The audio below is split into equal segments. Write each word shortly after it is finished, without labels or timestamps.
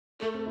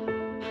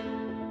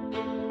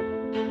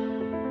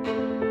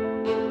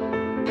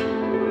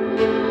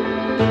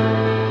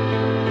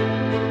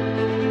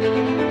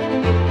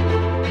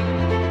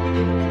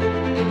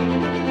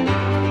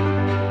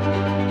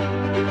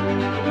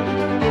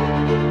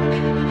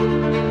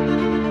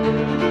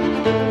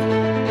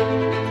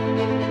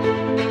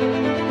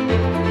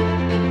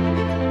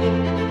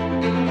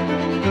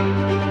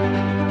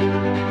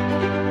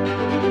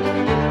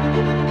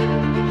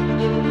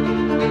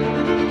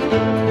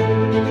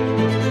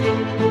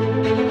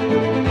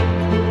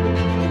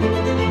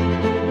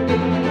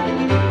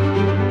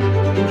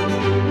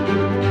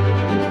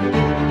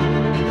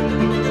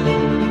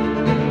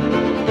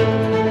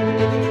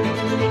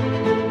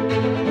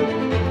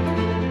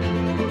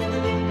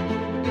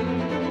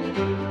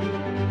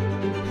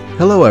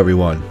Hello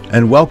everyone,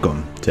 and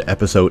welcome to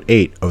episode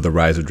 8 of the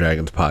Rise of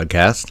Dragons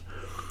podcast.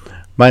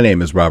 My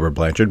name is Robert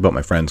Blanchard, but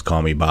my friends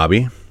call me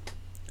Bobby.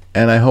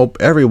 And I hope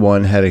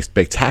everyone had a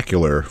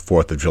spectacular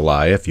 4th of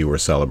July if you were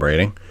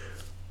celebrating.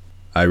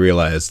 I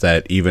realize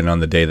that even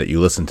on the day that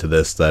you listen to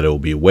this, that it will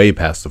be way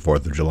past the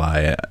 4th of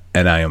July,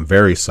 and I am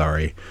very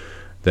sorry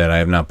that I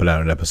have not put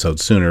out an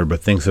episode sooner,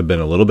 but things have been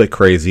a little bit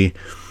crazy.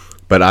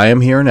 But I am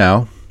here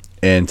now,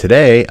 and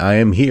today I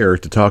am here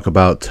to talk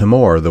about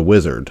Timor the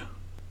Wizard.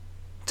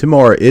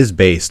 Timor is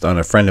based on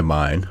a friend of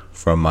mine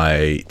from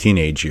my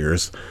teenage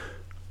years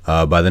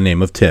by the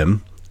name of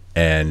Tim,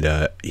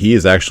 and he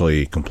is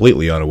actually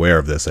completely unaware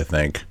of this, I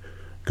think,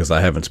 because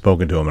I haven't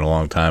spoken to him in a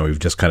long time. We've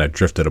just kind of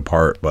drifted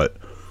apart, but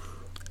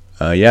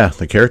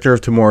the character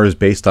of Timor is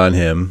based on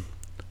him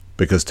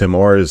because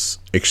Timor is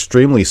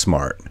extremely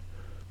smart.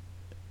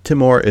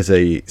 Timor is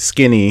a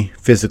skinny,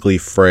 physically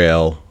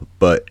frail,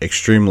 but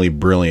extremely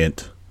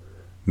brilliant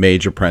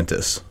Mage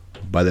Apprentice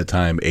by the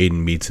time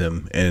Aiden meets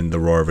him in The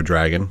Roar of a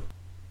Dragon.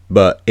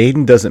 But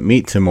Aiden doesn't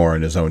meet Timor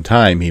in his own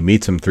time. He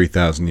meets him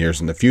 3,000 years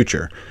in the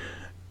future.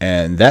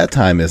 And that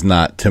time is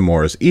not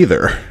Timor's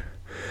either.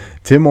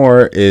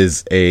 Timor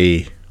is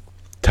a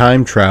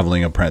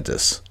time-traveling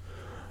apprentice.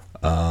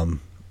 Not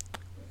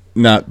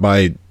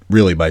by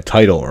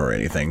title or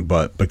anything,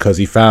 but because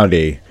he found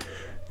a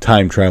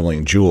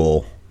time-traveling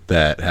jewel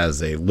that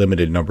has a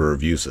limited number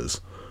of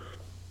uses.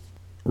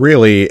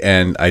 Really,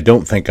 and I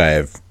don't think I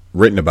have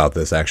written about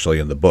this actually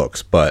in the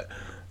books, but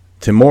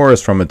Timor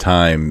is from a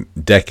time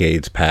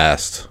decades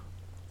past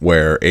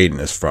where Aiden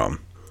is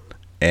from,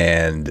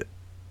 and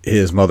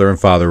his mother and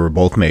father were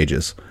both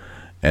mages,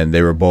 and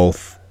they were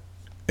both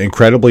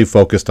incredibly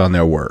focused on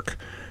their work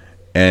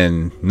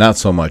and not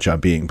so much on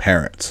being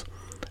parents,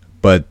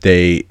 but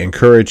they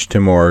encouraged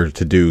Timor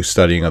to do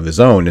studying of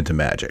his own into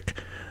magic.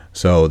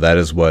 So that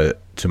is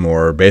what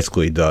Timor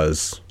basically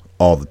does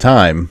all the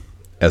time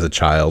as a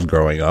child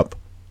growing up.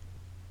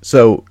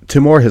 So,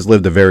 Timor has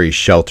lived a very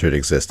sheltered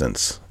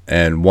existence,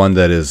 and one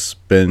that has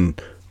been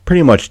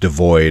pretty much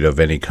devoid of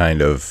any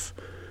kind of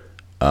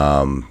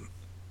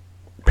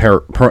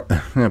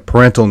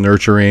parental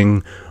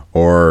nurturing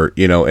or,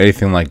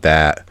 anything like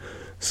that.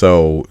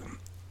 So,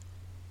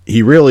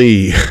 he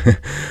really,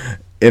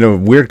 in a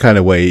weird kind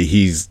of way,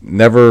 he's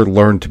never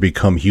learned to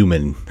become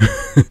human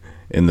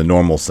in the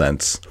normal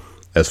sense,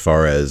 as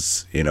far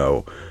as,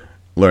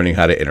 learning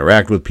how to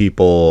interact with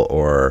people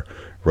or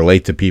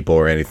relate to people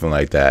or anything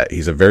like that.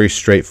 He's a very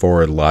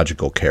straightforward,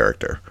 logical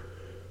character.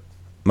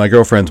 My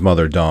girlfriend's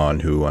mother,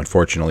 Dawn, who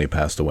unfortunately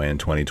passed away in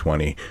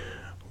 2020,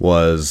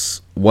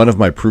 was one of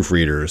my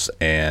proofreaders,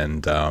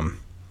 and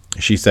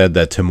she said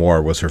that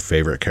Timor was her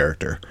favorite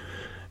character.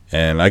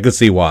 And I could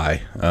see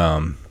why.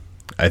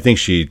 I think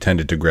she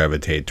tended to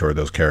gravitate toward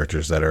those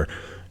characters that are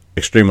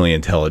extremely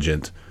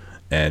intelligent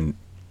and,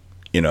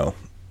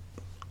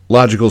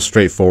 logical,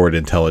 straightforward,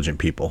 intelligent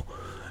people.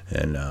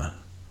 And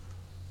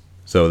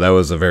so that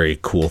was a very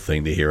cool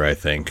thing to hear, I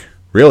think.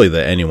 Really,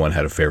 that anyone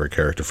had a favorite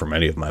character from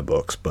any of my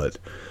books, but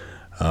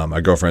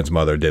my girlfriend's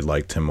mother did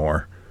like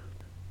Timor.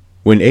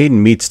 When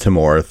Aiden meets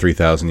Timor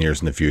 3,000 years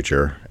in the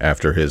future,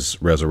 after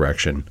his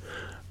resurrection,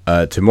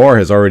 Timor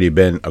has already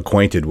been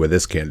acquainted with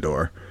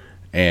Iskandar,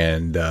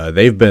 and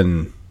they've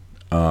been,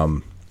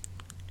 close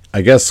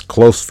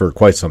for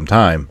quite some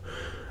time,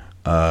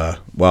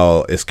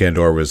 while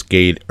Iskandar was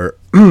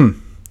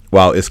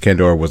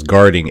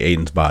guarding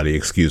Aiden's body,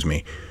 excuse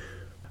me.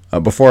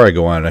 Before I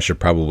go on, I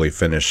should probably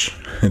finish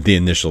the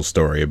initial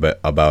story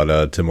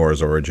about Timor's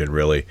origin,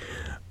 really.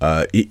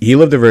 He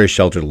lived a very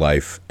sheltered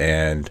life,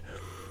 and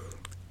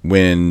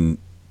when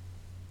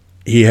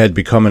he had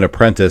become an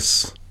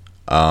apprentice,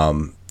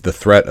 the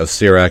threat of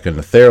Sirac and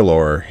the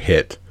Thairlor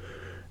hit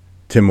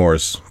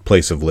Timor's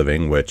place of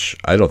living, which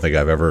I don't think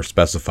I've ever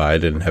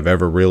specified and have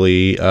ever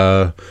really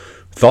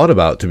thought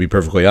about, to be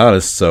perfectly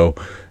honest, so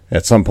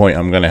at some point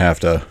I'm going to have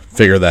to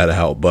figure that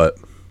out. But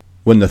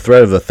when the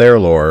threat of the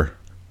Thairlor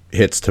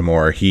hits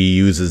Timor, he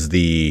uses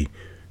the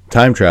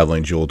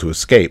time-traveling jewel to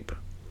escape.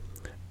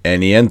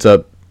 And he ends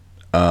up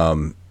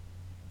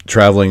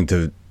traveling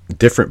to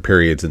different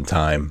periods in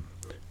time.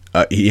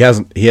 He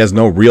has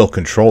no real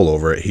control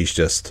over it. He's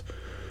just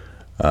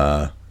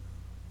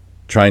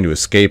trying to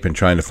escape and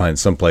trying to find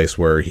some place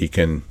where he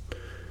can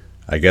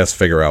I guess,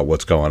 figure out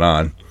what's going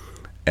on.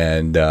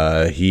 And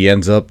he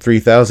ends up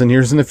 3,000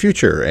 years in the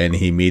future, and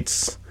he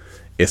meets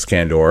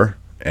Iskandar,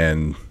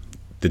 and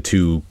the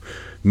two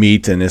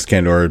meet, and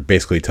Iskandar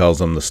basically tells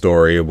him the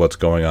story of what's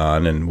going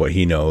on and what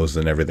he knows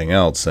and everything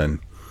else. And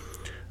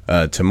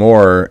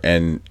Timor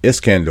and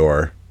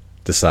Iskandar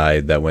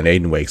decide that when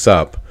Aiden wakes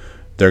up,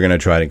 they're going to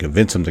try to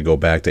convince him to go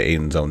back to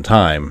Aiden's own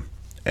time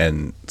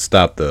and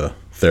stop the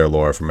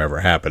Therlor from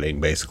ever happening,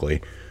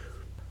 basically.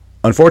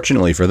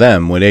 Unfortunately for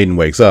them, when Aiden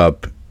wakes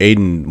up,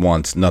 Aiden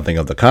wants nothing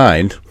of the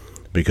kind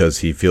because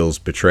he feels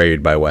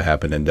betrayed by what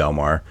happened in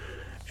Delmar.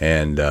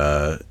 And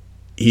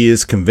he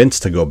is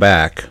convinced to go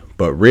back,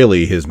 but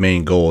really his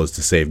main goal is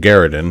to save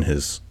Garridan,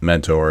 his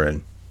mentor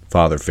and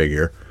father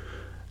figure.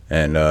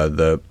 And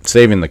the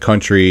saving the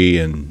country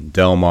and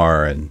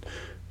Delmar and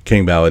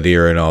King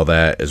Balladir and all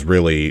that is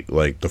really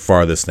like the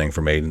farthest thing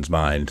from Aiden's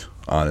mind,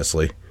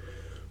 honestly.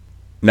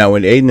 Now,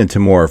 when Aiden and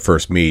Timor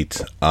first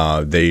meet,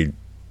 they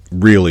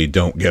really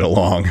don't get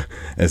along,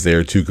 as they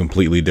are two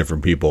completely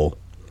different people.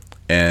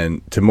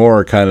 And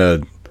Timor kind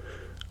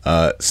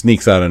of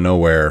sneaks out of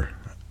nowhere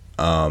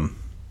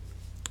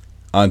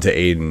onto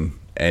Aiden,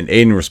 and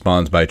Aiden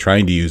responds by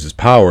trying to use his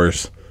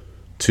powers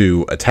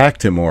to attack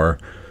Timor,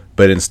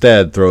 but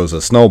instead throws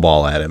a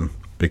snowball at him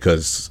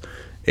because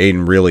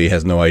Aiden really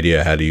has no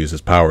idea how to use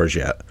his powers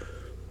yet.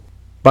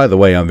 By the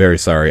way, I'm very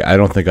sorry. I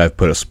don't think I've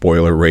put a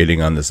spoiler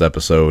rating on this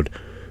episode.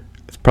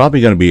 It's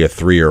probably going to be a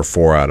 3 or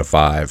 4 out of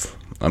 5.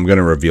 I'm going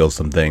to reveal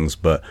some things,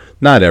 but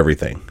not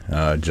everything.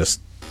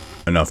 Just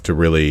enough to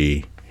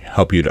really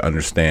help you to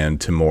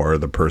understand Timor,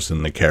 the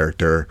person, the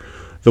character,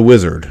 the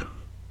wizard.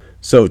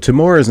 So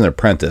Timor is an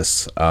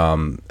apprentice,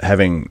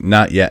 having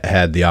not yet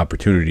had the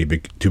opportunity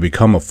to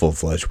become a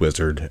full-fledged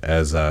wizard,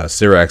 as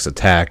Sirach's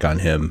attack on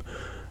him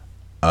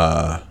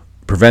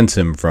prevents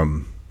him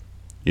from,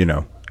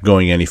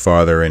 going any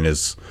farther in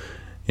his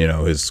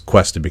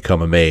quest to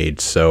become a mage.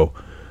 So,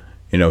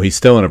 he's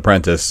still an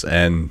apprentice,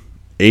 and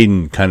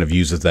Aiden kind of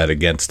uses that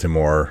against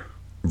Timor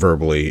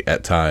verbally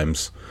at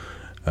times.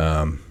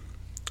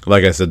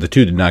 Like I said, the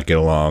two did not get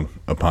along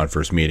upon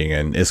first meeting,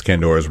 and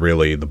Iskandar is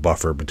really the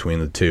buffer between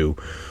the two.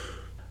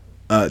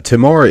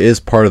 Timor is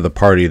part of the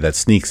party that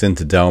sneaks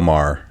into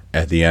Delmar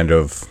at the end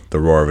of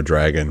The Roar of a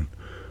Dragon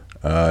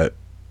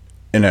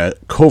in a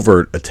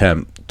covert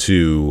attempt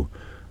to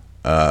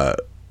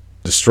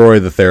destroy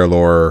the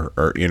Therlor,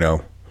 or,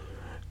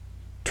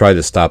 try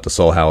to stop the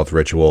Soul Halath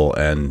ritual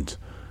and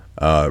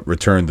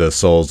return the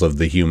souls of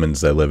the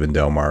humans that live in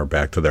Delmar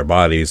back to their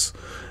bodies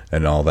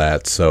and all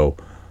that. So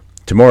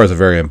Timor is a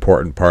very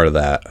important part of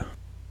that.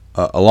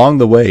 Along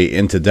the way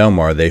into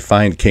Delmar, they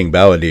find King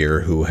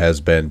Balladir, who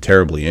has been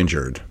terribly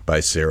injured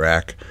by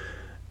Sirach,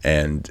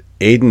 and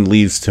Aiden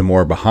leaves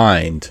Timor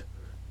behind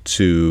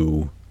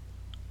to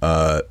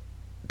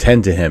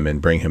tend to him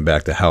and bring him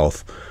back to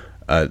health.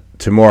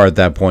 Timor at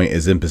that point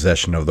is in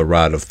possession of the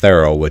Rod of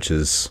Thero, which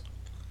is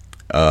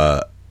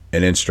an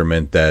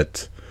instrument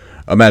that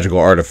a magical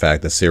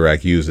artifact that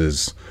Sirach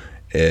uses.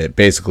 It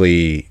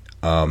basically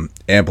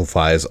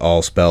amplifies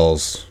all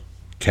spells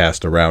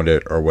cast around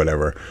it or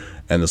whatever,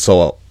 and the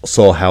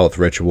Soul Halath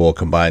ritual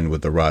combined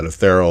with the Rod of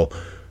Thero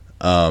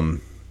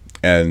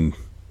and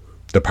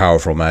the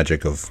powerful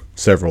magic of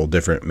several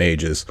different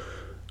mages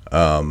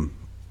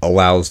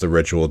allows the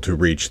ritual to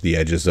reach the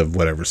edges of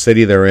whatever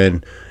city they're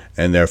in,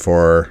 and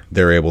therefore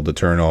they're able to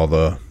turn all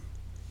the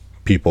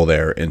people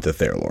there into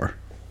Therlor.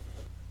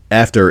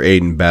 After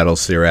Aiden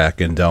battles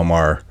Sirach in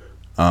Delmar,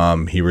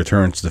 he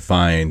returns to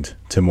find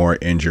Timor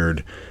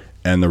injured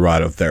and the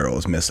Rod of Thero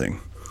is missing.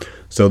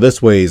 So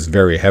this weighs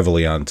very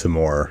heavily on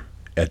Timor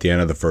at the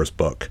end of the first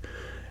book.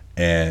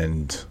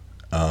 And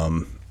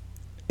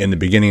in the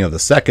beginning of the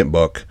second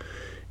book,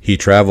 he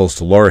travels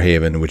to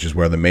Lorehaven, which is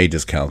where the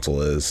Mage's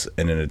Council is,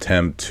 in an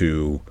attempt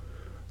to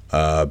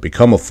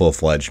become a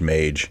full-fledged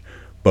mage.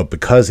 But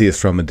because he is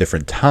from a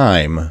different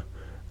time,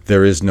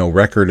 there is no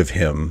record of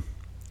him,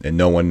 and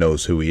no one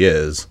knows who he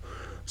is.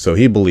 So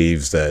he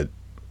believes that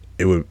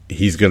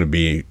he's going to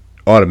be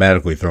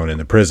automatically thrown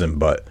into prison,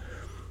 but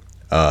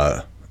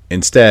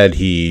instead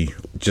he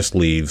just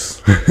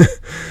leaves.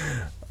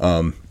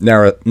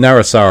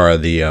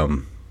 Narasara,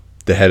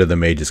 the head of the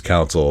Mage's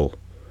Council,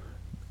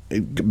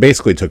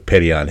 basically took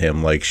pity on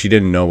him. Like, she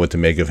didn't know what to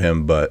make of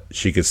him, but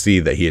she could see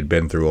that he had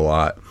been through a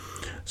lot.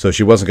 So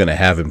she wasn't going to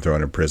have him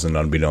thrown in prison,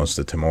 unbeknownst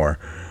to Timor.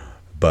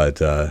 But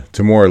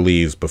Timor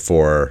leaves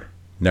before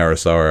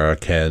Narasara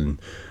can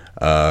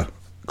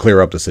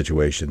clear up the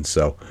situation.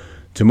 So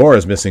Timor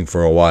is missing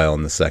for a while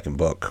in the second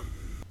book.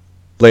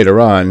 Later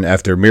on,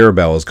 after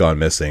Mirabelle has gone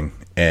missing,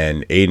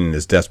 and Aiden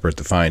is desperate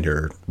to find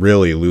her,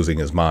 really losing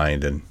his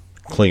mind and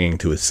clinging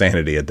to his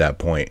sanity at that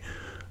point,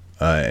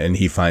 and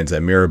he finds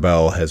that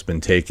Mirabelle has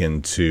been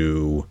taken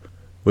to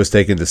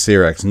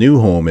Sirach's new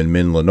home in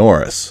Min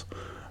Lenoris.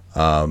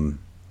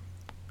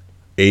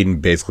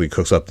 Aiden basically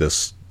cooks up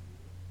this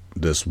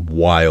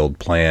wild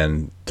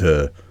plan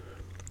to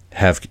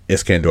have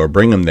Iskandar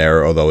bring him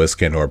there, although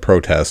Iskandar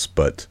protests,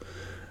 but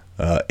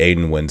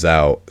Aiden wins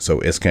out,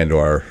 so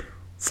Iskandar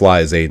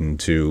flies Aiden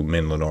to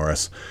Min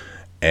Lenoris,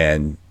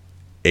 and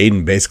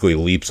Aiden basically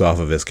leaps off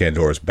of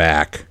Iskandor's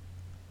back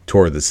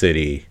toward the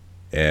city,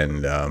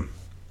 and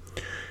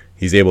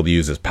he's able to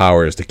use his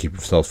powers to keep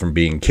himself from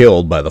being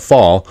killed by the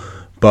fall,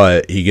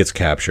 but he gets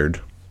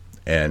captured,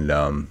 and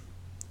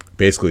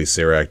basically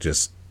Sirac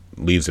just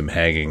leaves him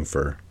hanging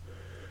for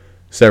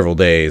several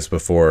days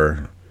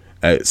before...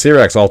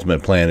 Sirac's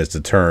ultimate plan is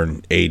to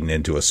turn Aiden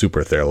into a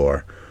super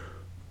Therlor,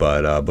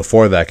 but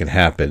before that can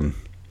happen,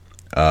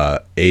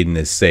 Aiden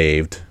is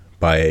saved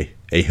by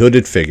a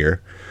hooded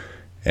figure,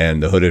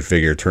 and the hooded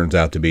figure turns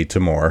out to be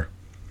Timor,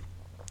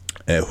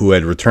 who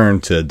had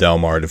returned to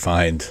Delmar to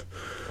find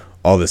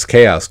all this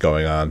chaos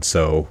going on.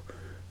 So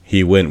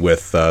he went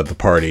with the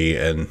party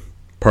and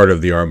part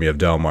of the army of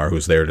Delmar,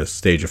 who's there to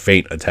stage a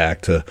feint attack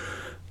to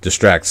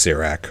distract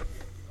Sirac.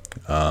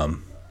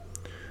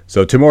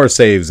 So Timor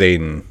saves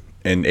Aiden,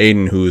 and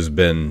Aiden, who's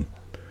been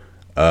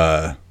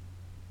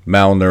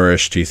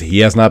malnourished, he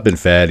has not been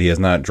fed, he has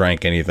not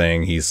drank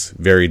anything, he's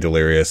very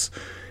delirious.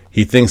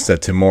 He thinks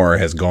that Timor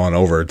has gone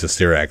over to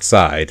Sirac's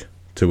side,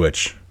 to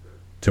which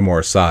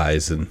Timor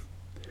sighs and,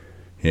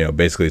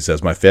 basically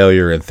says, my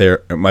failure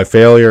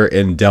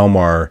in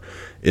Delmar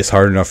is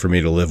hard enough for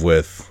me to live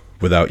with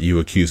without you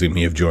accusing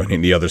me of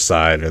joining the other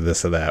side or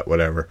this or that,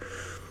 whatever.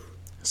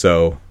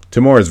 So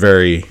Timor is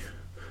very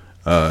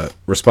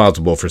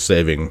responsible for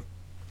saving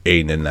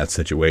Aiden in that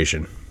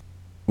situation.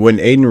 When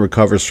Aiden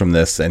recovers from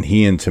this and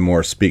he and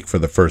Timor speak for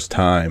the first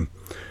time,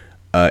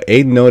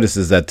 Aiden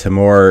notices that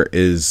Timor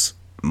is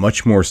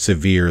much more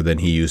severe than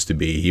he used to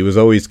be. He was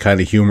always kind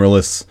of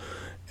humorless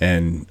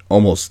and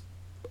almost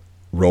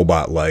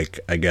robot-like,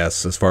 I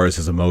guess, as far as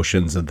his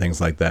emotions and things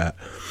like that.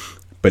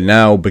 But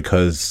now,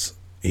 because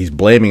he's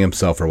blaming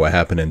himself for what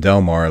happened in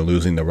Delmar and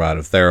losing the Rod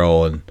of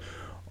Theral and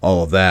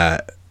all of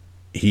that,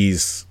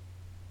 he's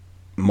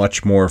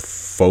much more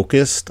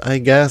focused, I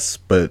guess,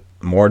 but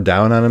more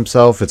down on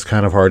himself. It's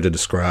kind of hard to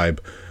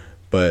describe,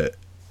 but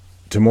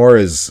Timor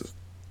is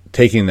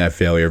taking that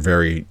failure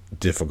very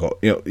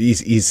difficult.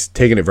 He's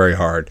taking it very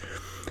hard,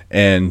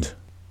 and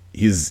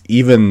he's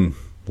even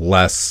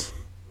less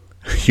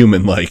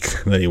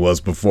human-like than he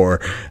was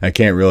before. I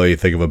can't really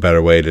think of a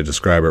better way to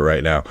describe it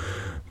right now,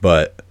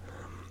 but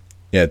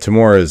yeah,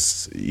 Timor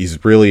he's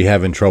really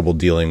having trouble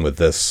dealing with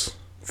this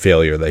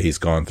failure that he's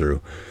gone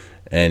through.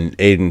 And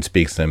Aiden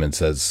speaks to him and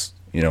says,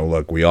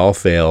 look, we all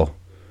fail.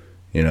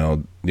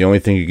 The only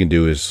thing you can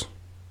do is,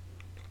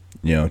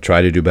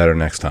 try to do better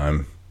next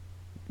time.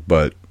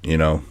 But,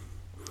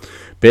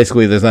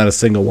 basically there's not a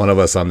single one of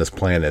us on this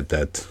planet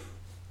that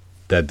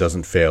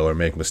doesn't fail or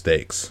make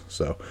mistakes.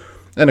 So,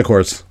 and of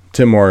course,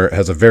 Timor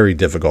has a very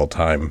difficult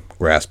time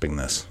grasping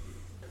this.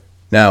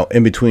 Now,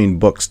 in between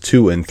books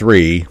 2 and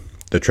 3,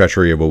 The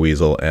Treachery of a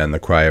Weasel and The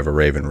Cry of a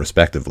Raven,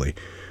 respectively,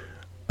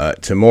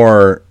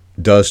 Timor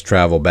does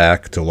travel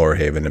back to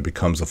Lorehaven and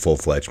becomes a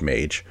full-fledged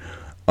mage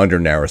under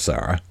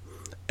Narasara.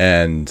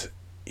 And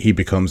he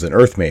becomes an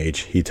earth mage,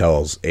 he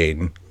tells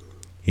Aiden.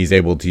 He's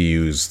able to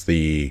use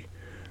the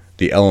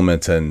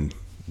elements and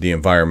the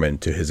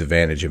environment to his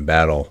advantage in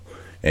battle,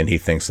 and he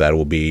thinks that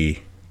will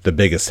be the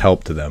biggest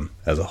help to them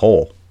as a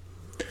whole.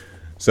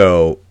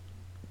 So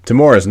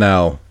Timor is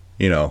now,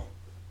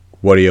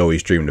 what he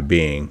always dreamed of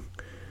being,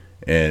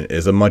 and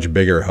is a much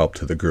bigger help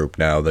to the group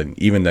now than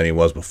he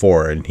was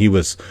before. And he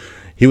was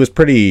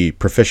pretty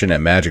proficient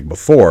at magic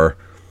before.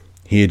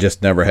 He had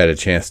just never had a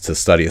chance to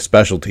study a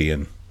specialty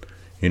and,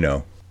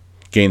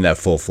 gain that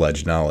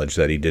full-fledged knowledge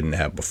that he didn't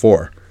have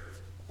before.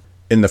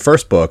 In the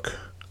first book,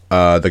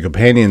 the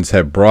companions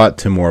had brought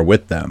Timor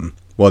with them.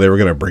 Well, they were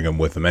going to bring him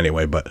with them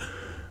anyway, but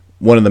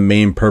one of the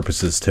main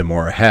purposes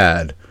Timor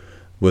had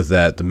was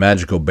that the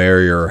magical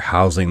barrier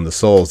housing the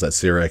souls that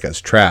Sirac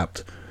has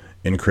trapped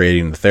in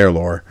creating the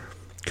Therlor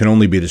can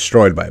only be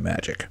destroyed by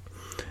magic.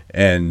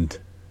 And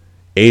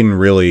Aiden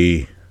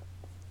really,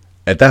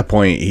 at that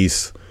point,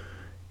 he's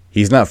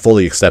not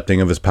fully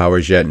accepting of his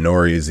powers yet,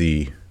 nor is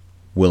he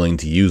willing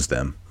to use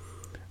them.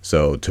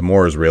 So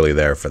Timor is really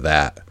there for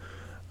that.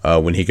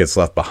 When he gets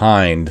left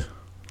behind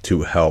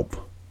to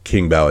help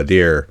King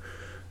Balladir,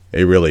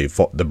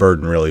 the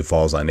burden really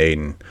falls on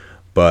Aiden.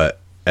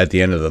 But at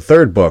the end of the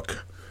third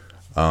book,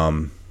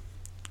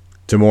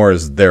 Timor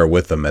is there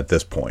with them at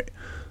this point.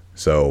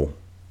 So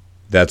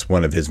that's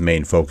one of his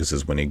main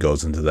focuses when he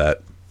goes into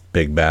that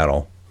big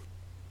battle.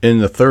 In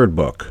the third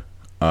book,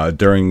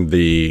 during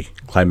the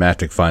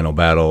climactic final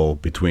battle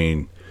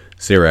between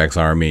Sirac's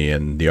army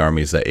and the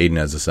armies that Aiden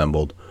has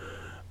assembled,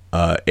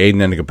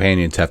 Aiden and the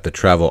companions have to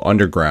travel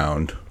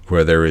underground,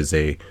 where there is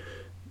a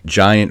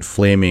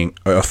flaming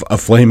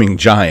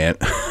giant,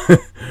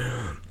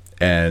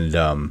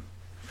 and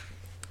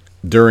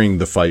during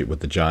the fight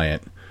with the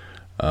giant,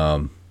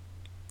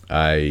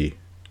 I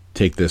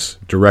take this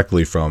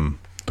directly from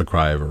The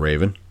Cry of a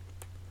Raven.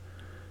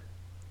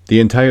 The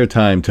entire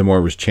time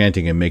Timor was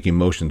chanting and making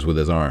motions with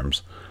his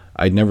arms.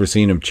 I'd never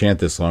seen him chant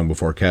this long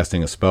before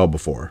casting a spell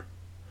before.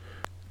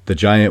 The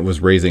giant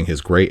was raising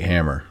his great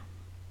hammer.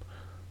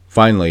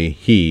 Finally,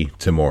 he,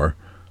 Timor,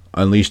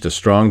 unleashed a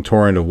strong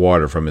torrent of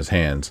water from his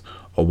hands,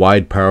 a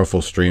wide,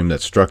 powerful stream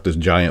that struck the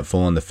giant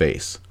full in the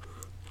face.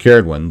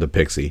 Caradwin, the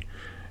pixie,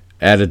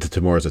 added to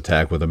Timor's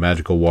attack with a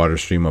magical water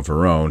stream of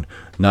her own,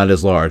 not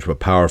as large but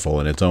powerful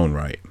in its own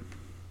right.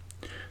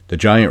 The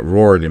giant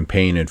roared in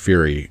pain and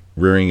fury,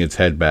 rearing its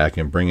head back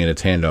and bringing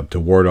its hand up to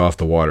ward off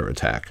the water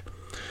attack.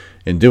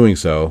 In doing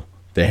so,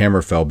 the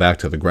hammer fell back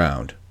to the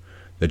ground.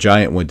 The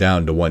giant went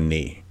down to one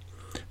knee.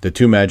 The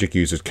two magic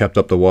users kept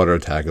up the water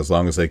attack as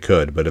long as they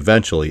could, but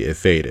eventually it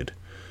faded.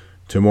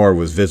 Timor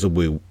was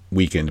visibly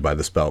weakened by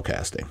the spell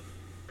casting.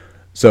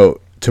 So,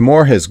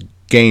 Timor has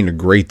gained a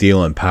great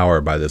deal in power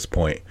by this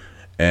point,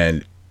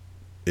 and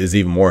is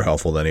even more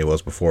helpful than he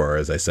was before,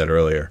 as I said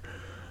earlier.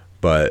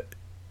 But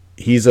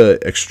he's an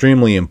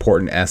extremely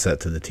important asset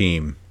to the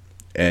team,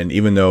 and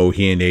even though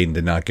he and Aiden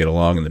did not get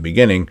along in the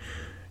beginning,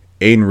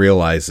 Aiden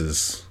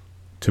realizes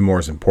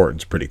Timor's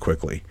importance pretty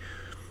quickly,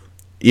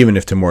 even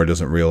if Timor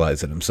doesn't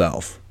realize it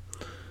himself.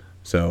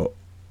 So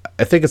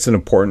I think it's an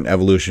important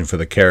evolution for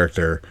the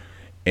character,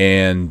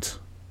 and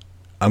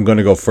I'm going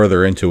to go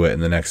further into it in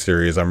the next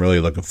series. I'm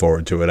really looking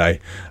forward to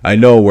it. I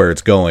know where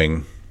it's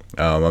going.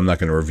 I'm not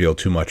going to reveal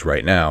too much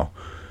right now,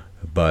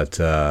 but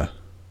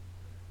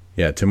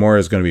yeah, Timor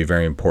is going to be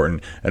very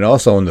important. And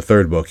also in the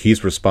third book,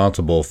 he's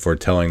responsible for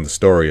telling the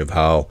story of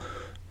how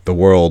the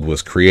world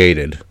was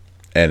created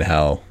and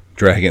how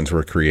dragons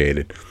were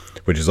created,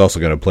 which is also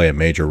going to play a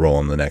major role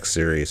in the next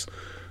series.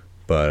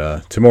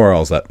 But Timor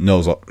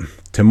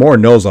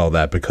knows all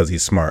that because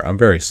he's smart. I'm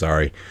very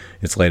sorry.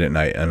 It's late at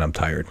night and I'm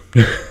tired.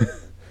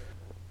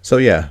 So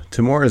yeah,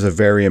 Timor is a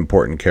very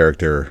important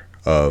character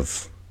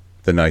of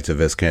the Knights of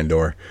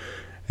Iskandar,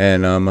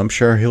 and I'm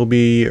sure he'll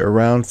be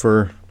around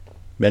for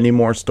many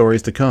more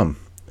stories to come.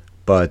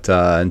 But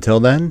until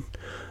then,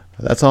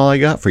 that's all I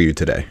got for you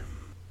today.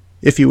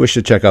 If you wish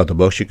to check out the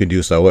books, you can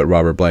do so at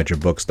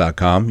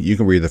robertblanchardbooks.com. You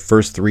can read the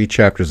first 3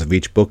 chapters of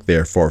each book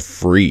there for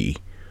free.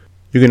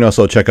 You can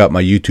also check out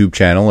my YouTube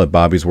channel at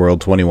Bobby's World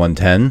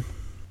 2110.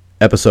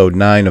 Episode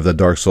 9 of the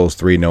Dark Souls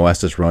 3 No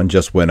Estus run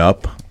just went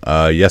up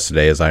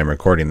yesterday as I am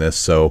recording this,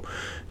 so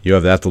you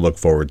have that to look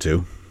forward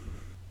to.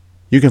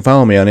 You can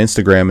follow me on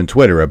Instagram and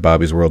Twitter at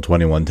Bobby's World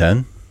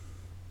 2110.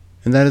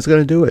 And that is going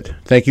to do it.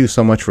 Thank you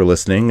so much for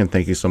listening, and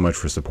thank you so much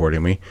for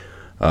supporting me.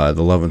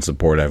 The love and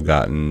support I've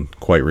gotten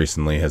quite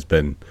recently has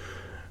been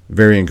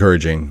very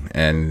encouraging,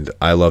 and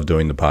I love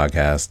doing the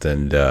podcast,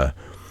 and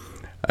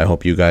I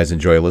hope you guys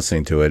enjoy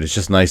listening to it. It's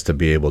just nice to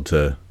be able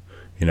to,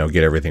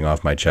 get everything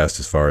off my chest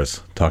as far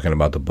as talking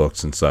about the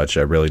books and such.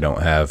 I really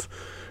don't have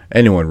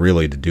anyone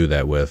really to do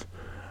that with.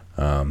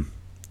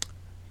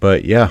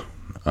 But yeah,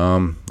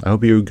 I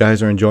hope you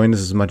guys are enjoying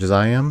this as much as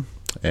I am.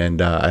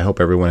 And I hope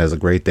everyone has a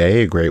great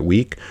day, a great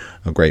week,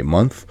 a great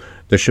month.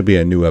 There should be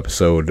a new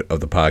episode of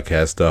the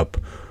podcast up,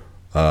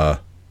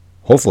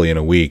 hopefully in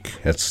a week.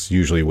 That's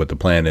usually what the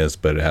plan is,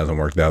 but it hasn't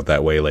worked out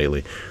that way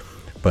lately.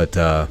 But,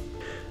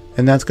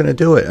 and that's going to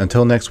do it.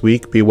 Until next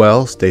week, be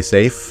well, stay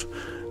safe.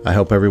 I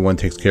hope everyone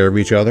takes care of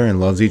each other and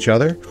loves each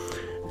other.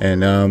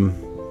 And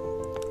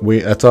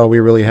that's all we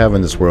really have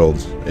in this world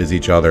is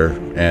each other.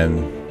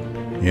 And,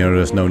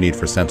 there's no need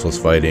for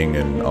senseless fighting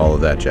and all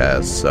of that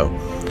jazz. So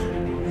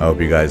I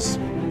hope you guys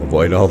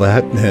avoid all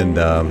that. And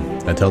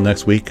until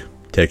next week,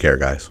 take care,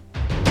 guys.